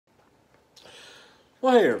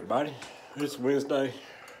Well, hey everybody, it's Wednesday.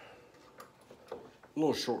 A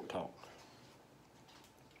little short talk.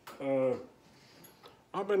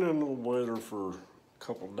 I've been in a little weather for a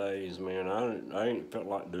couple of days, man. I ain't felt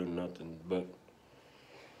like doing nothing, but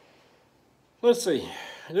let's see.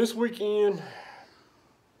 This weekend,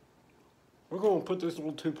 we're gonna put this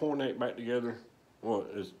little 2.8 back together. Well,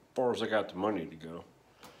 as far as I got the money to go.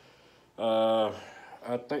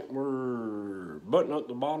 I think we're buttoning up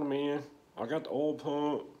the bottom end. I got the oil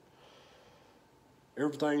pump.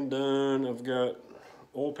 Everything done. I've got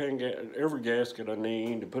oil pan, every gasket I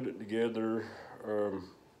need to put it together.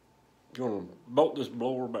 Gonna bolt this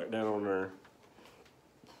blower back down on there.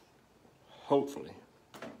 Hopefully.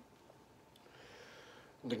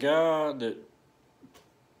 The guy that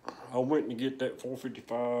I went to get that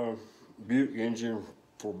 455 Buick engine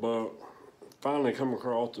for $1 finally come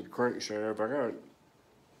across to the crankshaft. I got it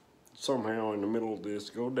somehow in the middle of this.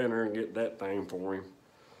 Go down there and get that thing for him.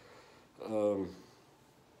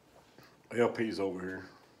 LP's over here.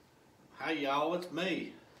 Hey y'all, it's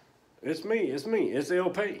me. It's me. It's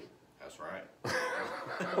LP. That's right.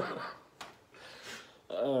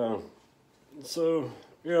 So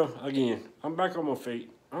yeah, again, I'm back on my feet.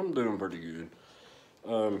 I'm doing pretty good.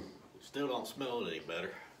 Still don't smell it any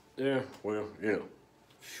better. Yeah, well, you know,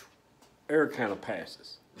 air kind of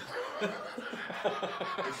passes.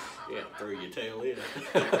 Yeah, throw your tail in.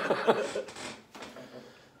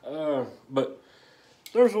 But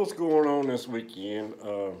there's what's going on this weekend.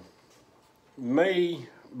 May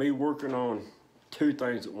be working on two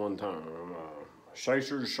things at one time.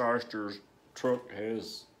 Shyster's truck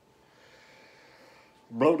has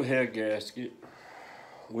blow the head gasket.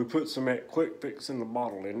 We put some at quick fix in the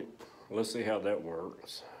bottle in it. Let's see how that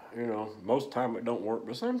works. You know, most of the time it don't work,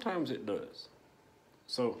 but sometimes it does.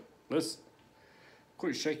 So let's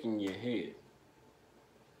quit shaking your head.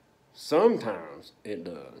 Sometimes it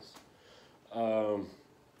does.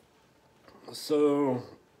 So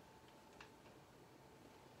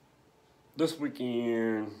this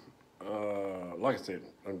weekend, like I said,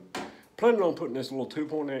 I'm planning on putting this little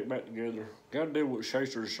 2.8 back together. Got to deal with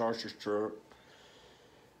Shyster's truck.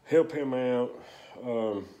 Help him out.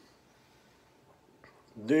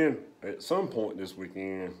 Then at some point this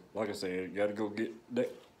weekend, like I said, got to go get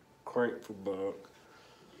that crank for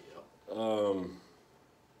 $1.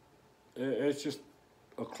 It's just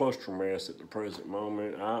a cluster mess at the present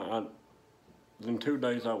moment. In 2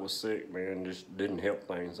 days I was sick, man, just didn't help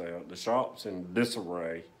things out. The shop's in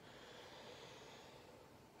disarray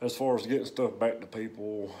as far as getting stuff back to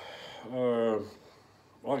people.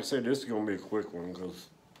 Like I said, this is going to be a quick one because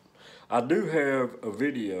I do have a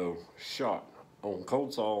video shot on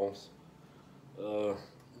cold saws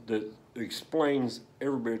that explains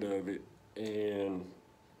every bit of it, and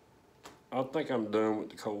I think I'm done with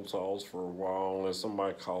the cold saws for a while unless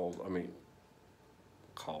somebody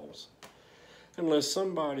calls. Unless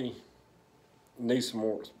somebody needs some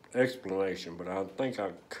more explanation, but I think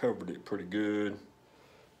I covered it pretty good.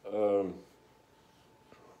 I'm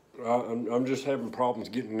just having problems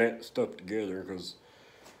getting that stuff together because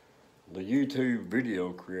the YouTube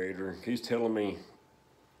video creator, he's telling me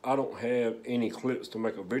I don't have any clips to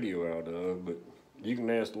make a video out of, but you can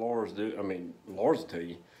ask Lars. Lars will tell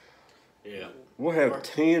you. Yeah. We'll have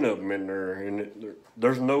 10 of them in there, and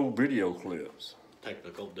there's no video clips.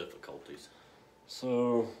 Technical difficulties.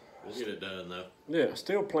 So We'll get it done though. yeah,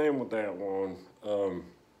 still playing with that one.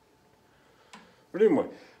 But anyway,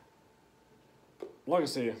 like I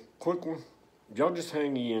said, quick one. Y'all just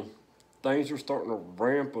hang in. Things are starting to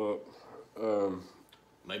ramp up.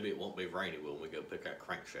 Maybe it won't be rainy when we go pick that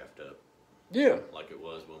crankshaft up. Yeah. Like it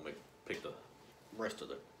was when we picked the rest of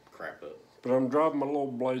the crap up. But I'm driving my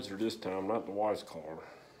little Blazer this time, not the wife's car.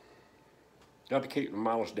 Got to keep the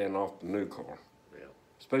mileage down off the new car. Yeah.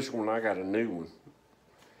 Especially when I got a new one.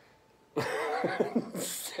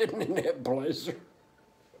 Sitting in that Blazer.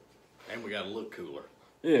 And we got to look cooler.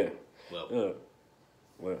 Yeah. Well,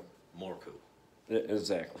 well. more cool. Yeah,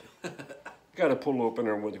 exactly. Got to pull up in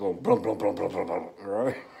there with going blum blum blum blum blum blum.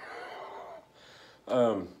 All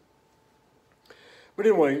right. But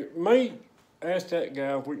anyway, May asked that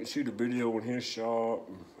guy if we can shoot a video in his shop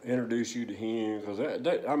and introduce you to him because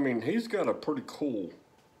he's got a pretty cool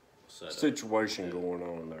situation going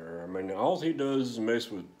on there. All he does is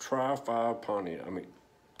mess with tri-power Pontiacs.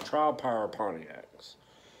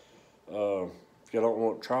 If you don't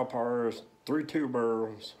want tri-powers, 3 tube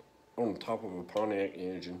barrels on the top of a Pontiac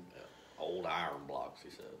engine. Yeah. Old iron blocks, he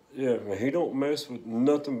said. Yeah, he don't mess with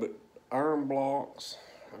nothing but iron blocks.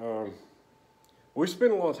 We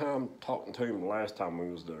spent a lot of time talking to him the last time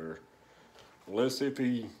we was there. Let's see if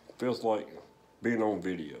he feels like being on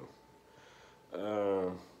video.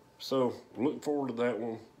 So look forward to that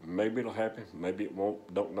one. Maybe it'll happen. Maybe it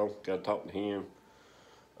won't. Don't know. Got to talk to him.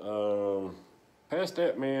 Past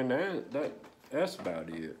that, man, that's about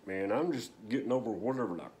it, man. I'm just getting over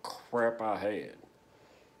whatever the crap I had,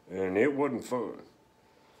 and it wasn't fun.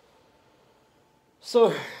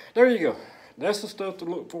 So there you go. That's the stuff to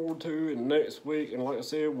look forward to in next week. And like I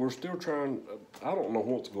said, we're still trying. I don't know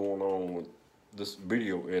what's going on with this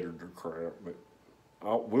video editor crap, but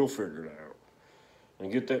we'll figure it out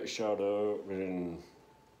and get that shot up. And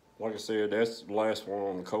like I said, that's the last one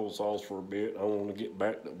on the cold saws for a bit. I want to get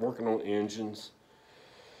back to working on engines.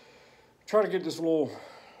 Try to get this little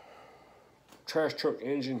trash truck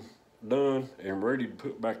engine done and ready to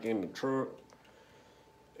put back in the truck.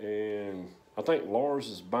 And I think Lars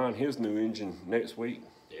is buying his new engine next week.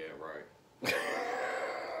 Yeah, right.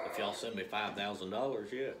 If y'all send me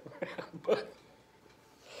 $5,000, yeah. But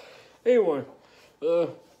anyway,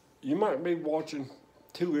 you might be watching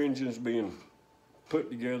two engines being put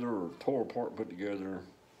together or tore apart, put together,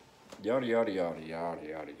 yada, yada, yada, yada,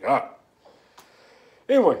 yada, yada.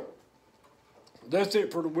 Anyway, that's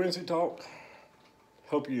it for the Wednesday talk.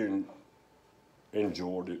 Hope you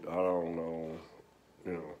enjoyed it. I don't know,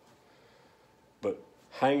 you know. But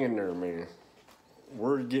hang in there, man.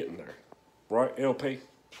 We're getting there. Right, LP?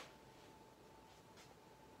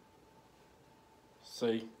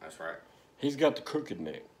 See? That's right. He's got the crooked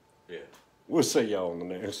neck. Yeah. We'll see y'all on the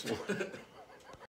next one.